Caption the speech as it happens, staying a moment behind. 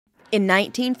In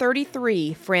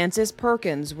 1933, Frances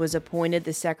Perkins was appointed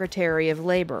the Secretary of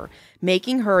Labor,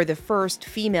 making her the first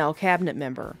female cabinet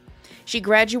member. She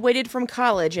graduated from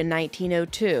college in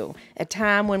 1902, a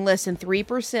time when less than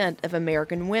 3% of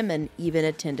American women even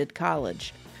attended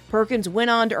college. Perkins went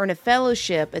on to earn a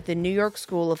fellowship at the New York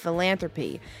School of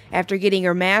Philanthropy. After getting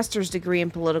her master's degree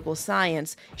in political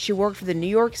science, she worked for the New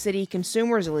York City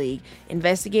Consumers League,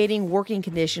 investigating working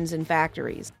conditions in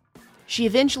factories. She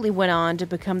eventually went on to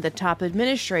become the top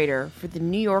administrator for the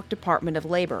New York Department of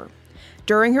Labor.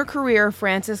 During her career,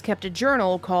 Frances kept a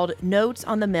journal called Notes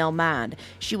on the Male Mind.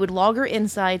 She would log her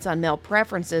insights on male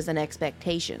preferences and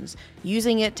expectations,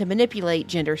 using it to manipulate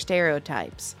gender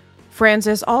stereotypes.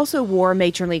 Frances also wore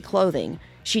matronly clothing.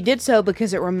 She did so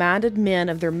because it reminded men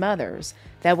of their mothers.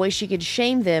 That way she could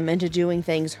shame them into doing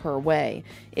things her way.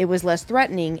 It was less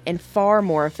threatening and far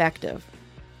more effective.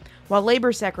 While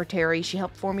labor secretary, she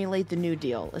helped formulate the New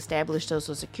Deal, establish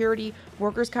Social Security,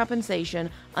 workers' compensation,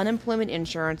 unemployment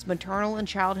insurance, maternal and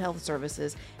child health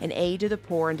services, and aid to the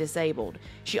poor and disabled.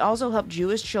 She also helped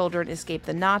Jewish children escape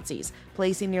the Nazis,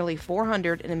 placing nearly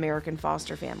 400 in American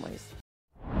foster families.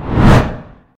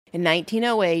 In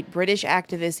 1908, British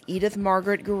activist Edith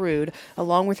Margaret Giroud,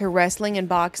 along with her wrestling and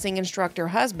boxing instructor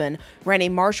husband, ran a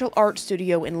martial arts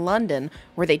studio in London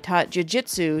where they taught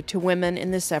jiu-jitsu to women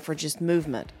in the suffragist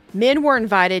movement. Men were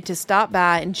invited to stop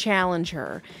by and challenge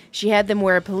her. She had them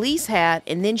wear a police hat,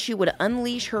 and then she would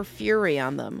unleash her fury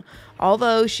on them.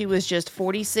 Although she was just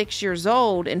 46 years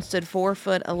old and stood 4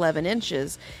 foot 11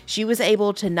 inches, she was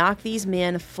able to knock these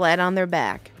men flat on their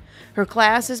back. Her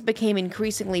classes became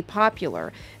increasingly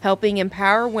popular, helping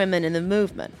empower women in the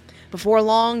movement. Before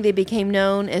long, they became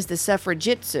known as the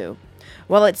suffragitsu.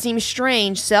 While it seems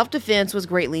strange, self-defense was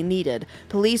greatly needed.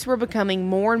 Police were becoming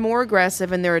more and more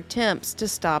aggressive in their attempts to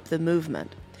stop the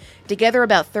movement. Together,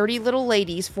 about 30 little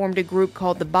ladies formed a group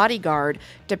called the Bodyguard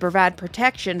to provide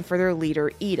protection for their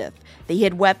leader, Edith. They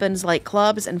hid weapons like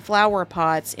clubs and flower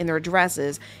pots in their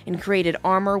dresses and created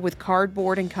armor with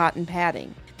cardboard and cotton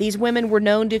padding. These women were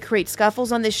known to create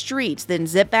scuffles on the streets, then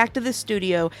zip back to the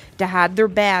studio to hide their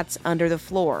bats under the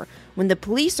floor. When the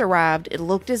police arrived, it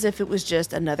looked as if it was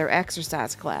just another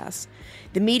exercise class.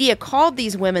 The media called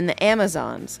these women the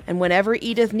Amazons, and whenever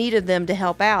Edith needed them to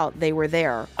help out, they were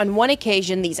there. On one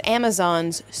occasion, these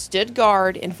Amazons stood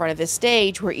guard in front of the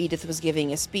stage where Edith was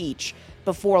giving a speech.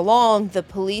 Before long, the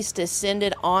police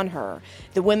descended on her.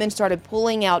 The women started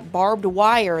pulling out barbed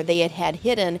wire they had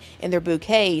hidden in their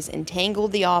bouquets and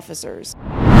tangled the officers.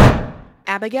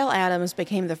 Abigail Adams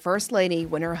became the first lady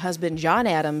when her husband John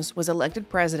Adams was elected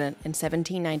president in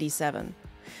 1797.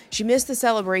 She missed the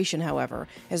celebration, however,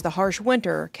 as the harsh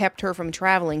winter kept her from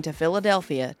traveling to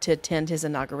Philadelphia to attend his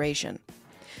inauguration.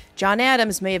 John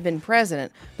Adams may have been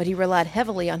president, but he relied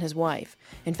heavily on his wife.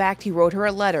 In fact, he wrote her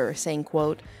a letter saying,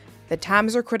 quote, "The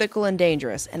times are critical and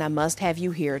dangerous, and I must have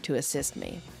you here to assist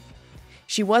me."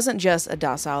 She wasn't just a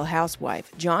docile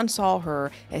housewife. John saw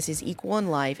her as his equal in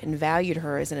life and valued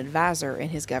her as an advisor in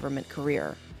his government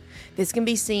career. This can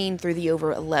be seen through the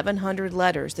over 1,100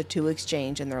 letters the two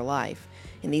exchanged in their life.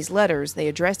 In these letters, they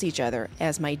addressed each other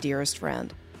as "my dearest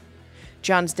friend."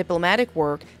 John's diplomatic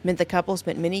work meant the couple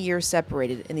spent many years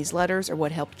separated, and these letters are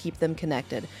what helped keep them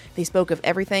connected. They spoke of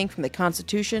everything from the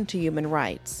Constitution to human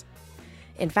rights.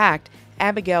 In fact,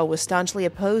 Abigail was staunchly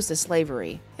opposed to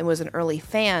slavery and was an early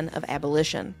fan of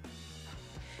abolition.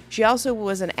 She also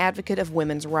was an advocate of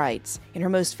women's rights. In her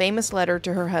most famous letter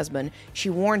to her husband, she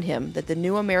warned him that the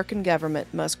new American government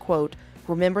must, quote,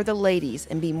 "remember the ladies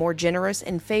and be more generous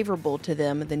and favorable to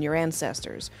them than your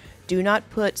ancestors. Do not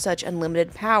put such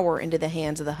unlimited power into the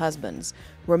hands of the husbands.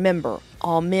 Remember,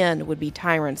 all men would be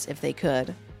tyrants if they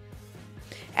could."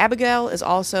 Abigail is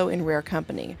also in rare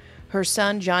company. Her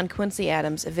son, John Quincy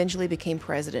Adams, eventually became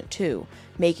president too,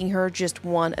 making her just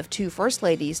one of 2 first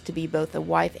ladies to be both the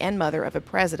wife and mother of a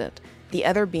president, the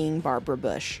other being Barbara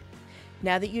Bush.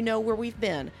 Now that you know where we've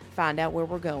been, find out where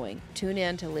we're going. Tune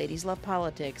in to Ladies Love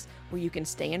Politics, where you can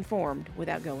stay informed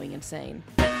without going insane.